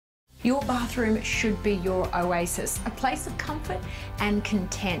Your bathroom should be your oasis, a place of comfort and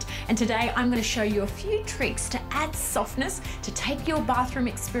content. And today I'm going to show you a few tricks to add softness to take your bathroom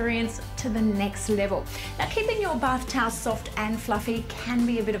experience to the next level. Now, keeping your bath towels soft and fluffy can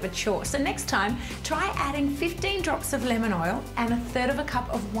be a bit of a chore. So next time, try adding 15 drops of lemon oil and 1/3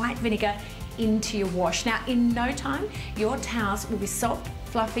 cup of white vinegar into your wash. Now, in no time, your towels will be soft,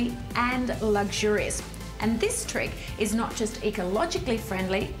 fluffy and luxurious. And this trick is not just ecologically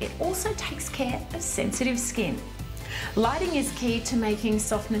friendly, it also takes care of sensitive skin. Lighting is key to making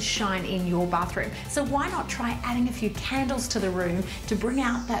softness shine in your bathroom. So why not try adding a few candles to the room to bring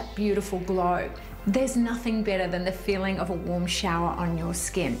out that beautiful glow? There's nothing better than the feeling of a warm shower on your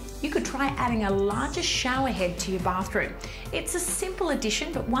skin. You could try adding a larger shower head to your bathroom. It's a simple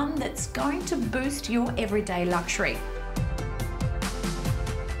addition, but one that's going to boost your everyday luxury.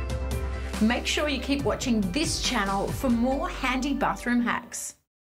 Make sure you keep watching this channel for more handy bathroom hacks.